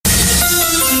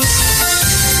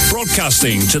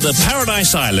Broadcasting to the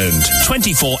Paradise Island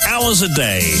 24 hours a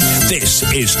day. This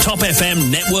is Top FM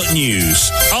Network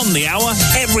News. On the hour,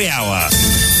 every hour.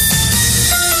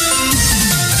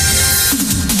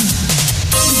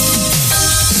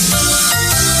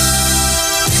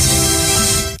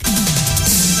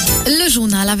 Le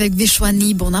journal avec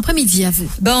Véchouani. Bon après-midi à vous.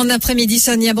 Bon après-midi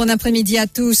Sonia, bon après-midi à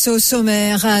tous. Au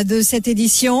sommaire de cette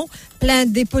édition,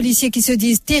 plainte des policiers qui se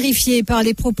disent terrifiés par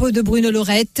les propos de Bruno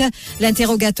Lorette.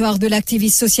 L'interrogatoire de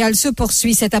l'activiste social se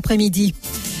poursuit cet après-midi.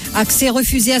 Accès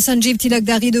refusé à Sanjeev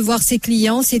Tilakdari de voir ses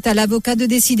clients. C'est à l'avocat de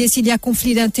décider s'il y a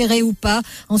conflit d'intérêts ou pas,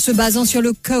 en se basant sur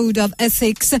le Code of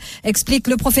Ethics, explique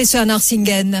le professeur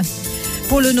Narsingen.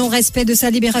 Pour le non-respect de sa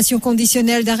libération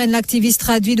conditionnelle, Darren l'activiste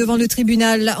traduit devant le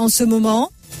tribunal en ce moment.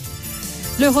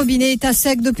 Le robinet est à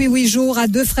sec depuis 8 jours à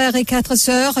 2 frères et 4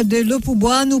 sœurs de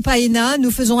Lopoubois, Noupaena.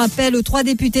 Nous faisons appel aux 3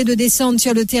 députés de descendre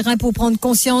sur le terrain pour prendre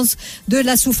conscience de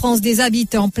la souffrance des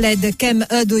habitants, plaide Kem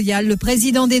Doyal, le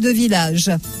président des 2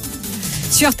 villages.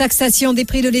 Surtaxation des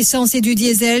prix de l'essence et du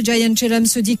diesel, Giant Chelem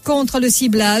se dit contre le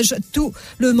ciblage. Tout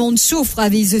le monde souffre,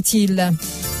 avise-t-il.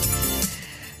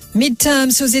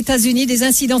 Midterms aux États-Unis, des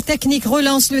incidents techniques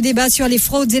relancent le débat sur les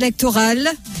fraudes électorales.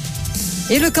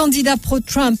 Et le candidat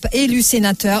pro-Trump élu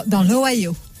sénateur dans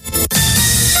l'Ohio.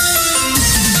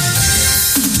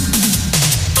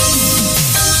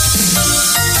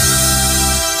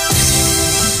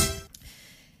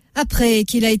 Après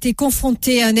qu'il a été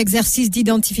confronté à un exercice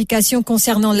d'identification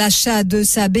concernant l'achat de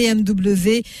sa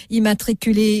BMW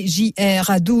immatriculée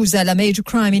JR12 à la Major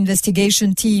Crime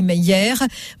Investigation Team hier,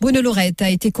 Bruno Lorette a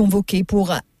été convoqué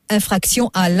pour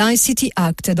infraction à l'ICT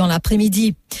Act dans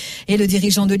l'après-midi. Et le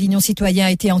dirigeant de l'Union citoyenne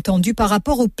a été entendu par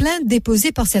rapport aux plaintes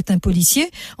déposées par certains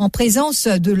policiers en présence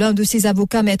de l'un de ses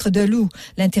avocats, Maître Deloup.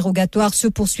 L'interrogatoire se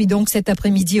poursuit donc cet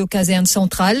après-midi aux casernes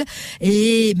centrales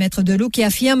et Maître Deloup qui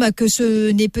affirme que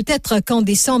ce n'est peut-être qu'en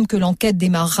décembre que l'enquête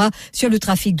démarrera sur le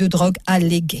trafic de drogue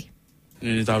allégué.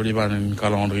 Nous établissons un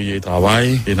calendrier de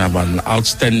travail et nous avons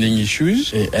outstanding issues.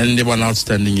 Et un des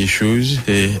outstanding issues,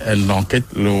 c'est une enquête,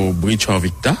 le breach of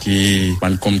victa, qui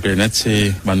est complainant,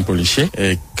 c'est un policier.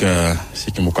 Et que,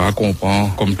 c'est que je comprends,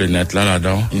 complainant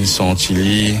là-dedans, ils sont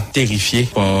terrifiés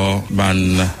par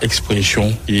une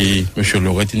expression et M.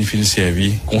 Lorette, il fait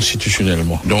servi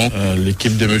constitutionnellement. Donc,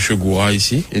 l'équipe de M. Goura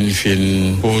ici, il fait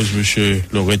une pose M.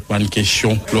 Lorette une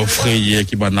question, l'offre hier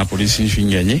qui bat la police, il fait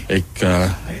gagner. Et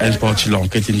qu'elle partie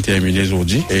l'enquête est terminée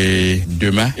aujourd'hui et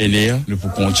demain, nous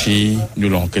pourrons continuer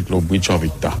l'enquête au Bridge of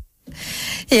Victa.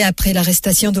 Et après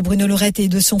l'arrestation de Bruno Lorette et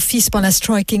de son fils par la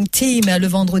Striking Team le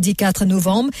vendredi 4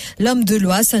 novembre, l'homme de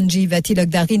loi, Sanjeev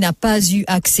Tilakdari, n'a pas eu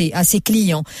accès à ses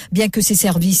clients, bien que ses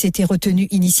services étaient retenus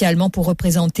initialement pour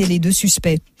représenter les 2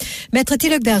 suspects. Maître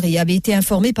Tilakdari avait été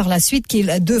informé par la suite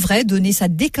qu'il devrait donner sa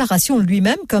déclaration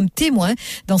lui-même comme témoin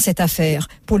dans cette affaire.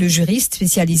 Pour le juriste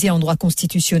spécialisé en droit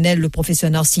constitutionnel, le professeur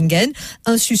Narsingen,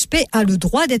 un suspect a le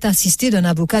droit d'être assisté d'un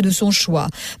avocat de son choix.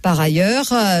 Par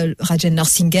ailleurs, Rajen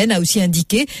Narsingen a aussi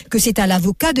indiqué que c'est à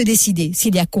l'avocat de décider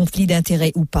s'il y a conflit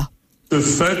d'intérêts ou pas. Le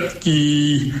fait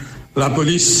que la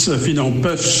police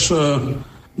empêche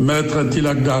Maître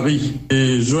Tilakdari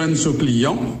et joindre son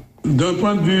client, d'un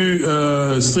point de vue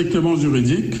strictement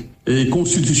juridique et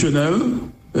constitutionnel,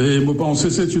 et je pense que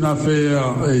c'est une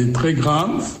affaire très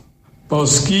grave,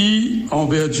 parce qu'en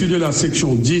vertu de la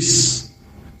section 10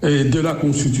 et de la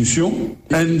Constitution,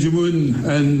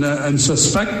 un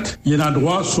suspect, il a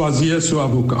droit de choisir son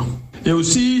avocat. Et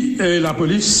aussi, la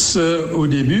police, au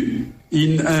début,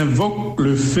 il invoque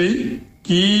le fait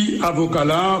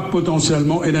qu'avocat-là,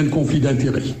 potentiellement, est un conflit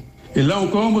d'intérêts. Et là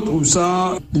encore, je trouve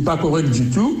ça pas correct du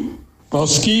tout,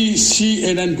 parce que si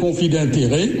il y a un conflit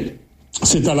d'intérêts,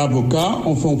 c'est à l'avocat,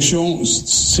 en fonction de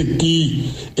ce qui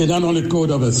est dans le Code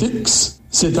of Ethics,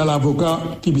 c'est à l'avocat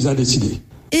qui va décider.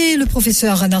 Et le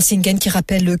professeur Narsingen qui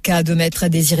rappelle le cas de Maître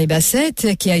Désiré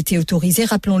Bassett, qui a été autorisé,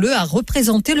 rappelons-le, à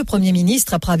représenter le Premier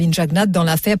ministre Pravin Jagnat dans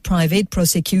l'affaire Private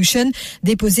Prosecution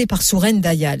déposée par Soeren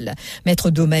Dayal.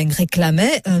 Maître Domingue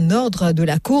réclamait un ordre de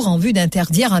la Cour en vue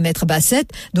d'interdire à Maître Bassett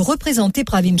de représenter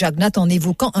Pravin Jagnat en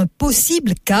évoquant un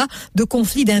possible cas de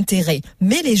conflit d'intérêts.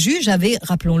 Mais les juges avaient,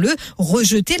 rappelons-le,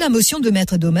 rejeté la motion de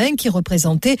Maître Domingue qui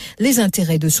représentait les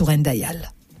intérêts de Soeren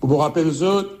Dayal. Pour vous rappeler les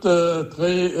autres,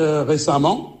 très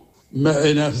récemment,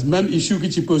 même issue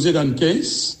qui s'est posée dans le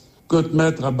case, que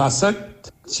Maître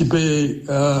Bassett, qui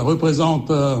représente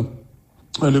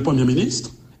le Premier ministre,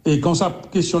 et quand sa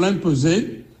question-là est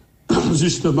posée,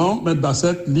 justement, Maître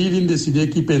Bassett, il décidé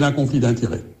qu'il paie un conflit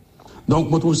d'intérêts. Donc,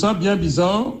 je trouve ça bien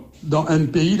bizarre, dans un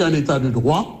pays, dans un état de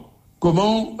droit,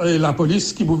 comment la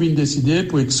police qui pouvait décider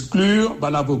pour exclure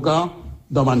l'avocat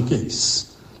dans un case.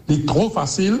 C'est trop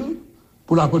facile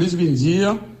pour la police vient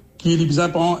dire qu'il besoin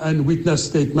prendre un witness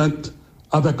statement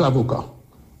avec l'avocat.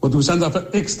 Donc, c'est une affaire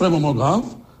extrêmement grave.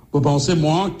 Vous pensez,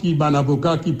 moi, qui est un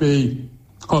avocat qui paye,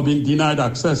 or been denied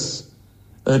access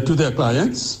to their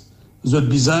clients, vous êtes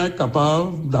bien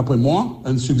capable, d'après moi,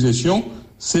 une suggestion,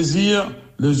 saisir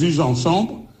le juge en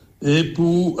chambre et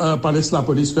pour pas laisser la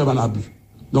police faire un abus.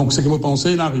 Donc, ce que vous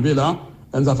pensez, d'arriver là,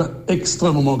 une affaire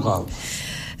extrêmement grave.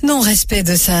 Non-respect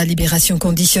de sa libération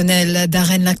conditionnelle.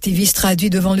 Darren, l'activiste, traduit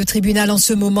devant le tribunal en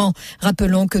ce moment.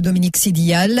 Rappelons que Dominique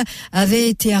Sidial avait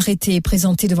été arrêté et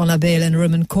présenté devant la Bail and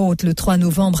Roman Court le 3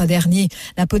 novembre dernier.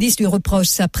 La police lui reproche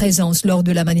sa présence lors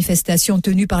de la manifestation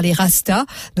tenue par les Rastas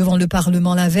devant le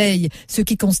Parlement la veille, ce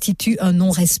qui constitue un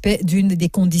non-respect d'une des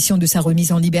conditions de sa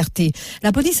remise en liberté.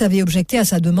 La police avait objecté à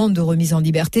sa demande de remise en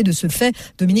liberté. De ce fait,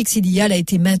 Dominique Sidial a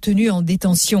été maintenu en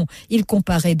détention. Il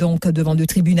comparaît donc devant le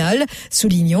tribunal,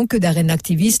 soulignant que Darren,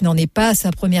 l'activiste, n'en est pas à sa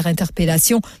première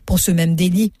interpellation pour ce même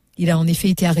délit. Il a en effet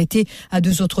été arrêté à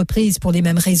 2 autres reprises pour les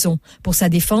mêmes raisons. Pour sa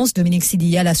défense, Dominique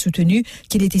Sidial a soutenu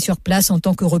qu'il était sur place en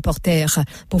tant que reporter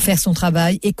pour faire son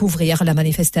travail et couvrir la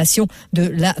manifestation de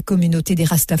la communauté des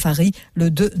Rastafari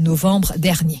le 2 novembre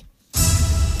dernier.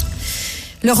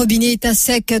 Le robinet est à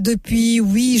sec depuis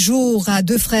 8 jours à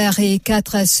 2 frères et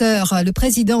 4 sœurs. Le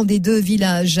président des 2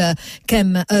 villages,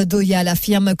 Kem Doyal,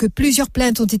 affirme que plusieurs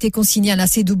plaintes ont été consignées à la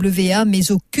CWA, mais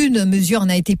aucune mesure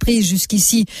n'a été prise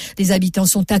jusqu'ici. Les habitants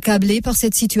sont accablés par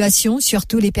cette situation,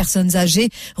 surtout les personnes âgées,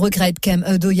 regrette Kem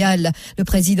Doyal. Le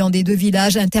président des 2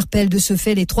 villages interpelle de ce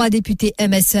fait les 3 députés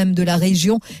MSM de la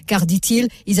région, car, dit-il,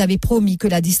 ils avaient promis que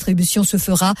la distribution se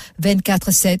fera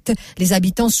 24/7. Les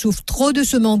habitants souffrent trop de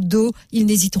ce manque d'eau.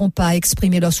 Ils n'hésiteront pas à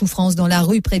exprimer leur souffrance dans la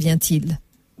rue, prévient-il.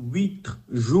 8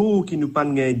 jours qui nous pas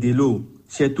gagné de l'eau,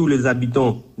 c'est tous les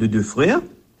habitants de 2 frères.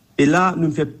 Et là, nous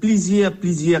fait plusieurs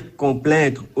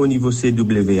complaintes au niveau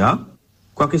CWA,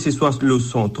 quoi que ce soit le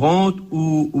 130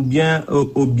 ou bien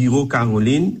au bureau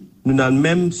Caroline. Nous avons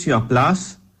même sur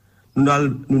place, nous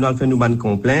avons fait une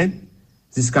complainte,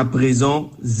 jusqu'à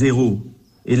présent 0.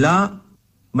 Et là,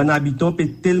 mon habitant peut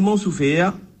tellement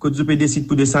souffrir que je peux décider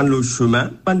pour descendre le chemin.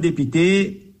 Pas de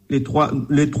député, les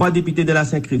trois députés de la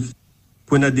Saint-Christ,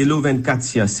 pour nous de l'eau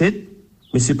 24/7,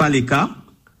 mais c'est pas le cas.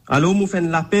 Alors, nous faisons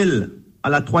l'appel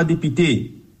à la 3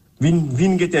 députés,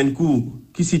 vin guetter un coup,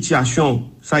 qui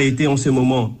situation ça a été en ce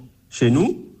moment chez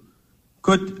nous.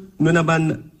 Quand nous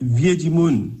avons vieux du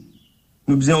monde,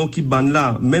 nous faisons qui ban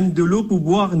là, même de l'eau pour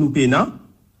boire, nous peinons.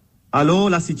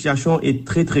 Alors, la situation est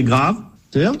très, très grave.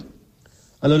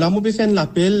 Alors là, je vais faire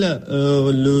l'appel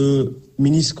le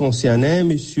ministre concerné,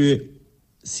 M.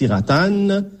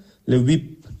 Siratan, le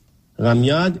WIP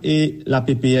Ramiad et la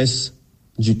PPS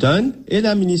Dutton et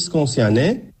la ministre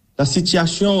concernée. La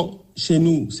situation chez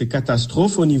nous, c'est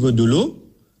catastrophe au niveau de l'eau.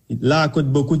 Là, à côté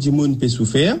beaucoup de monde peut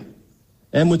souffrir.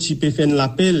 Et moi, je peux faire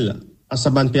l'appel à ces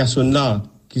bonnes personnes-là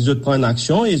qui ont pris une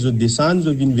action et ils ont descendu,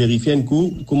 ils viennent vérifier un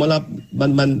coup comment la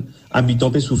bonne habitant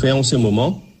peut souffrir en ce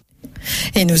moment.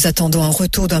 Et nous attendons un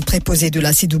retour d'un préposé de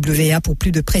la CWA pour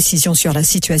plus de précisions sur la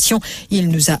situation. Il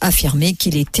nous a affirmé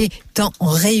qu'il était en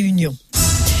réunion.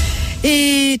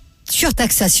 Et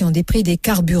surtaxation des prix des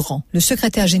carburants. Le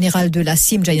secrétaire général de la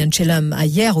CIM, Jayan Chelam, a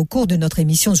hier, au cours de notre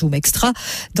émission Zoom Extra,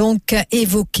 donc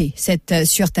évoqué cette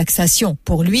surtaxation.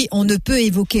 Pour lui, on ne peut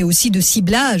évoquer aussi de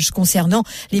ciblage concernant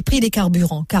les prix des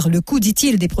carburants, car le coût,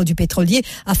 dit-il, des produits pétroliers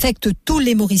affecte tous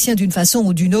les Mauriciens d'une façon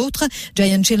ou d'une autre.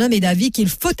 Jayan Chelam est d'avis qu'il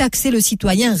faut taxer le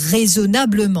citoyen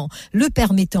raisonnablement, le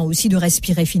permettant aussi de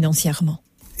respirer financièrement.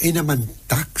 Énormément de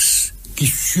taxes qui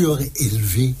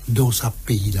surélevé dans ce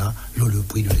pays-là, le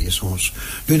prix de l'essence.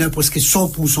 Il y a presque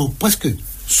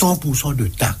 100% de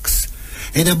taxes.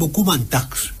 Il y a beaucoup de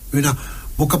taxes. Il y a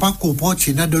beaucoup de comprendre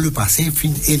que dans le passé,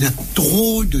 il y a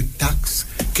trop de taxes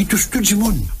qui touchent tout le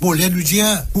monde. Bon, là, nous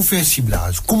dire, pour faire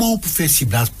ciblage. Comment on peut faire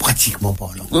ciblage pratiquement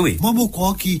parlant? Oui. Moi, je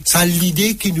crois que c'est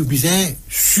l'idée qui nous disait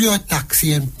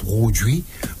surtaxer un produit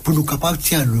pour nous capables de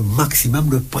tirer le maximum.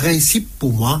 Le principe,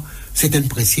 pour moi, c'est un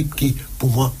principe qui, pour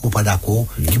moi, on n'est pas d'accord,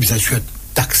 qui nous a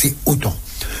taxé autant.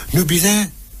 Nous disons,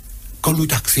 quand nous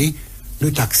taxer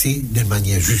d'une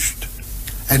manière juste.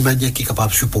 Une manière qui est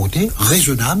capable de supporter,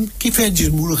 raisonnable, qui fait un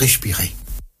dismoule respirer.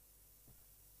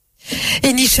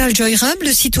 Et Nishal Joyram,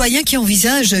 le citoyen qui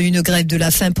envisage une grève de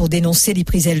la faim pour dénoncer les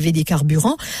prix élevés des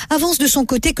carburants, avance de son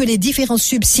côté que les différents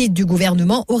subsides du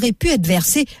gouvernement auraient pu être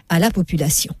versés à la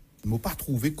population. Nous n'avons pas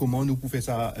trouvé comment nous pouvons faire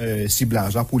ça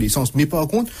ciblage pour l'essence. Mais par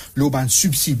contre, l'auban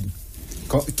subside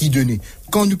qui donnait.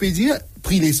 Quand nous pouvons dire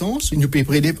prix l'essence, nous pouvons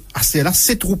prélever à cela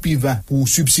 7,20 roupies pour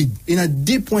subside. Il y a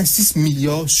 2,6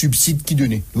 milliards subsides qui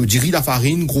donnaient. Nous dirait la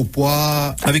farine, gros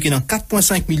poids, avec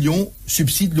 4,5 millions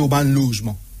subsides l'auban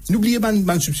logement. N'oubliez pas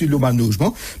le subside de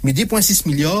logement, mais 2,6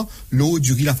 milliards, l'eau,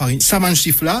 du riz, la farine. Ça, man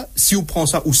chiffre là, si on prend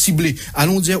ça ou ciblé,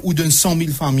 allons dire, ou donne 100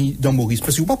 000 familles dans Maurice.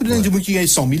 Parce que vous ne pouvez pas donner du monde qui gagne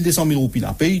 100 000, 200 000 roupies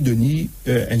la paye, donner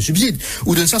un subside.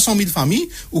 Ou donne ça 100 000 familles,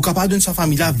 ou capable de donner sa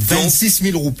famille là 26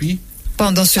 000 roupies.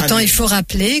 Pendant ce temps, il faut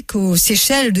rappeler qu'aux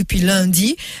Seychelles, depuis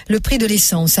lundi, le prix de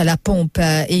l'essence à la pompe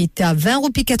est à 20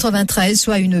 roupies 93,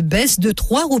 soit une baisse de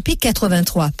 3 roupies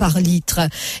 83 par litre.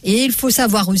 Et il faut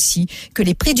savoir aussi que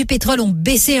les prix du pétrole ont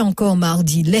baissé encore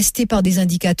mardi, lestés par des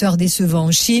indicateurs décevants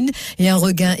en Chine et un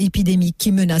regain épidémique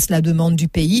qui menace la demande du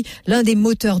pays, l'un des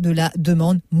moteurs de la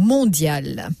demande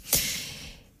mondiale.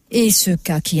 Et ce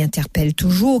cas qui interpelle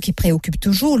toujours, qui préoccupe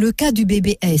toujours, le cas du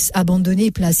bébé S, abandonné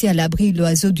et placé à l'abri de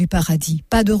l'oiseau du paradis.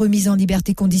 Pas de remise en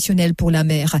liberté conditionnelle pour la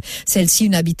mère. Celle-ci,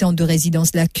 une habitante de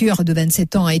résidence La Cure de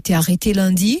 27 ans, a été arrêtée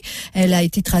lundi. Elle a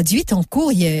été traduite en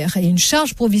cour hier et une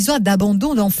charge provisoire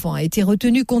d'abandon d'enfant a été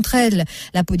retenue contre elle.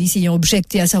 La police ayant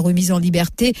objecté à sa remise en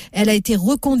liberté, elle a été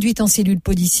reconduite en cellule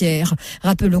policière.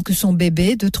 Rappelons que son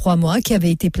bébé de 3 mois, qui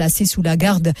avait été placé sous la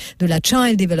garde de la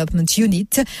Child Development Unit,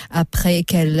 après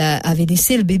qu'elle avait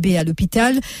laissé le bébé à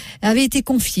l'hôpital, avait été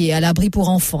confié à l'abri pour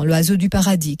enfants, l'oiseau du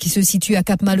paradis, qui se situe à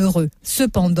Cap-Malheureux.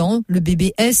 Cependant, le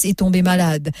bébé S est tombé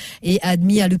malade et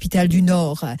admis à l'hôpital du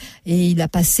Nord. Et il a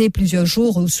passé plusieurs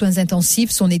jours aux soins intensifs.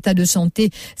 Son état de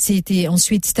santé s'était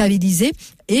ensuite stabilisé.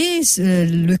 Et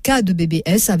le cas de bébé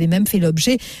S avait même fait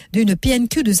l'objet d'une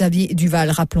PNQ de Xavier Duval,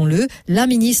 rappelons-le. La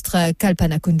ministre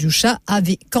Kalpana Kunjusha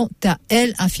avait, quant à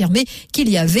elle, affirmé qu'il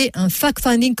y avait un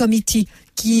fact-finding committee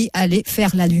qui allait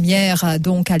faire la lumière,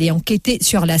 donc allait enquêter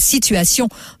sur la situation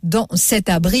dans cet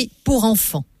abri pour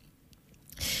enfants.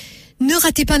 Ne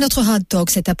ratez pas notre Hard Talk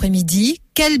cet après-midi.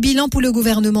 Quel bilan pour le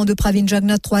gouvernement de Pravin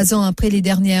Jagnnath 3 ans après les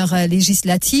dernières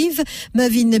législatives?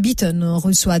 Mavin Beaton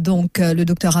reçoit donc le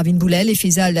Dr Ravin Boulel et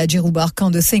Faisal Djeroubarkan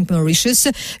de Think Mauritius.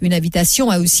 Une invitation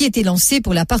a aussi été lancée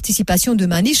pour la participation de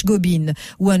Manish Gobin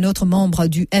ou un autre membre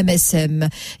du MSM.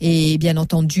 Et bien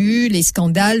entendu, les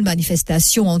scandales,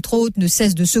 manifestations entre autres, ne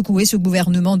cessent de secouer ce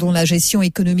gouvernement dont la gestion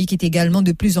économique est également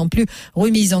de plus en plus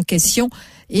remise en question.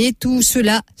 Et tout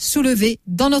cela soulevé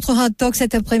dans notre Hard Talk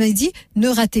cet après-midi. Ne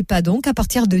ratez pas donc à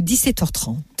partir de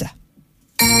 17h30.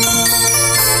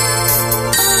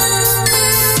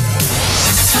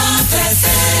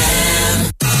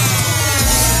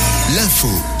 L'info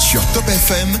sur Top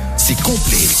FM, c'est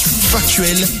complet,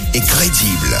 factuel et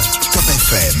crédible. Top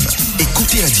FM,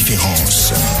 écoutez la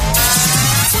différence.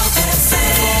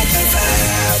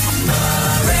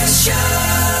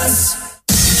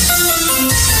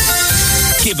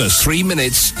 Give us 3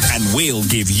 minutes and we'll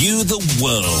give you the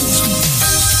world.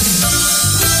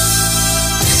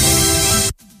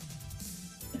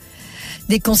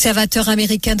 Des conservateurs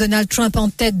américains, Donald Trump en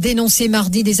tête, dénonçait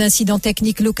mardi des incidents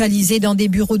techniques localisés dans des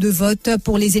bureaux de vote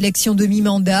pour les élections de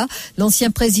mi-mandat.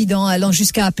 L'ancien président allant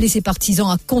jusqu'à appeler ses partisans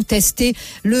à contester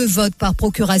le vote par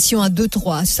procuration à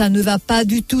 2-3. Ça ne va pas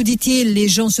du tout, dit-il. Les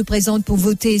gens se présentent pour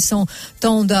voter sans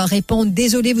tendre à répondre.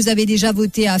 Désolé, vous avez déjà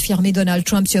voté, a affirmé Donald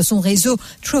Trump sur son réseau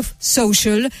Truth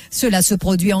Social. Cela se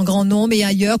produit en grand nombre et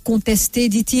ailleurs. Contester,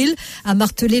 dit-il, a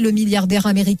martelé le milliardaire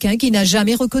américain qui n'a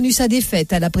jamais reconnu sa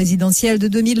défaite à la présidentielle de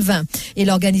 2020. Et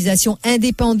l'organisation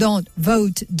indépendante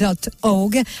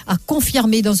Vote.org a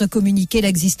confirmé dans un communiqué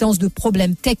l'existence de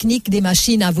problèmes techniques des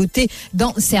machines à voter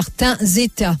dans certains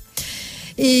États.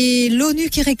 Et l'ONU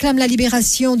qui réclame la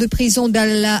libération de prison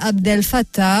d'Allah Abdel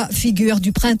Fattah, figure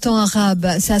du printemps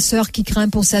arabe. Sa sœur qui craint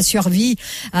pour sa survie.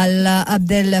 Allah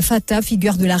Abdel Fattah,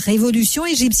 figure de la révolution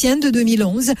égyptienne de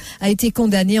 2011, a été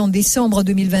condamné en décembre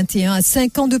 2021 à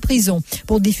 5 ans de prison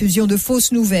pour diffusion de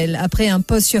fausses nouvelles. Après un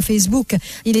post sur Facebook,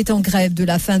 il est en grève de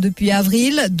la faim depuis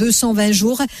avril, 220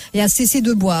 jours, et a cessé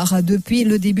de boire depuis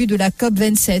le début de la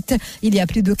COP27. Il y a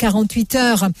plus de 48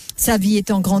 heures. Sa vie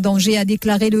est en grand danger, a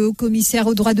déclaré le haut-commissaire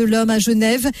aux droits de l'homme à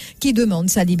Genève, qui demande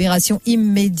sa libération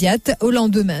immédiate au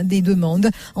lendemain des demandes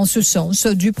en ce sens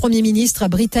du Premier ministre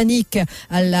britannique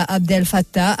Allah Abdel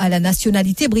Fattah, à la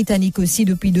nationalité britannique aussi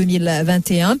depuis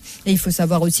 2021. Et il faut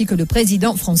savoir aussi que le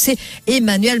président français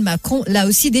Emmanuel Macron l'a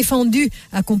aussi défendu,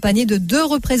 accompagné de 2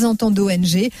 représentants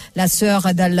d'ONG. La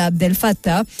sœur d'Allah Abdel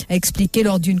Fattah a expliqué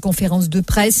lors d'une conférence de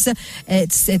presse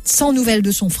être sans nouvelles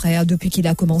de son frère depuis qu'il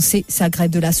a commencé sa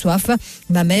grève de la soif.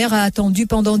 Ma mère a attendu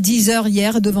pendant 10 heures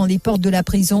hier devant les portes de la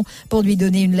prison pour lui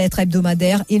donner une lettre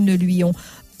hebdomadaire. Ils ne lui ont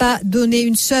pas donné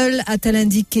une seule, a-t-elle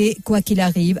indiqué. Quoi qu'il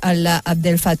arrive, Allah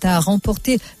Abdel Fattah a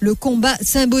remporté le combat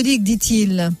symbolique,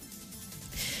 dit-il.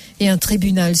 Et un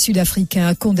tribunal sud-africain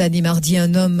a condamné mardi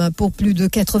un homme pour plus de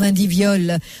 90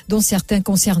 viols, dont certains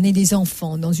concernaient des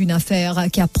enfants, dans une affaire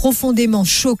qui a profondément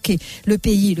choqué le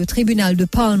pays. Le tribunal de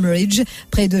Palm Ridge,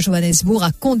 près de Johannesburg,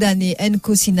 a condamné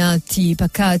Nkosinati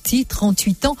Pakati,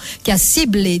 38 ans, qui a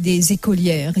ciblé des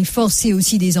écolières et forcé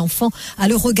aussi des enfants à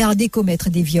le regarder commettre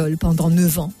des viols pendant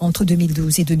 9 ans, entre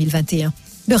 2012 et 2021.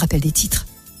 Le rappel des titres.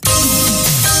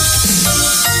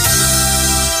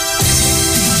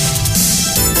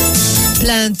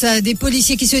 Plainte des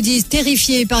policiers qui se disent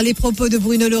terrifiés par les propos de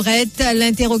Bruno Lorette.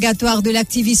 L'interrogatoire de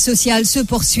l'activiste social se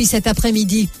poursuit cet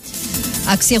après-midi.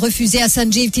 Accès refusé à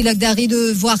Sanjeev Tilakdari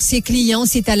de voir ses clients.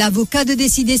 C'est à l'avocat de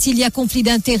décider s'il y a conflit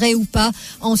d'intérêt ou pas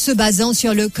en se basant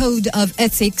sur le Code of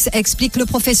Ethics, explique le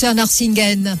professeur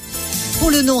Narsingen.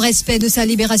 Pour le non-respect de sa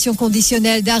libération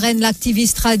conditionnelle, Darren,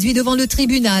 l'activiste, traduit devant le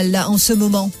tribunal en ce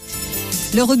moment.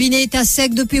 Le robinet est à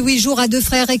sec depuis 8 jours à 2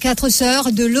 frères et 4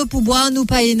 sœurs de Lopoubois,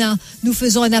 Nupaena. Nous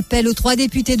faisons un appel aux 3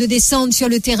 députés de descendre sur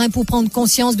le terrain pour prendre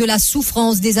conscience de la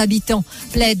souffrance des habitants,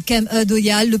 plaide Kem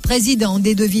Doyal, le président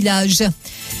des 2 villages.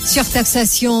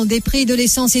 Surtaxation des prix de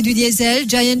l'essence et du diesel,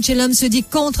 Giant Chillum se dit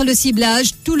contre le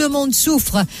ciblage. Tout le monde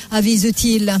souffre,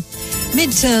 avise-t-il.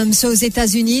 Midterms aux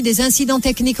États-Unis, des incidents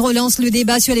techniques relancent le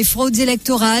débat sur les fraudes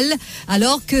électorales,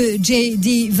 alors que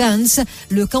J.D. Vance,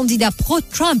 le candidat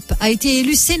pro-Trump, a été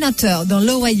élu sénateur dans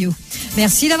l'Ohio.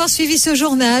 Merci d'avoir suivi ce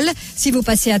journal. Si vous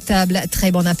passez à table,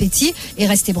 très bon appétit et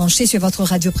restez branchés sur votre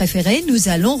radio préférée. Nous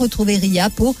allons retrouver Ria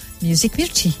pour Music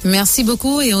Mirchi. Merci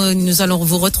beaucoup et nous allons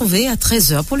vous retrouver à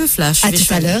 13h pour le Flash. À tout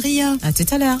à l'heure, Ria. À tout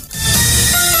à l'heure.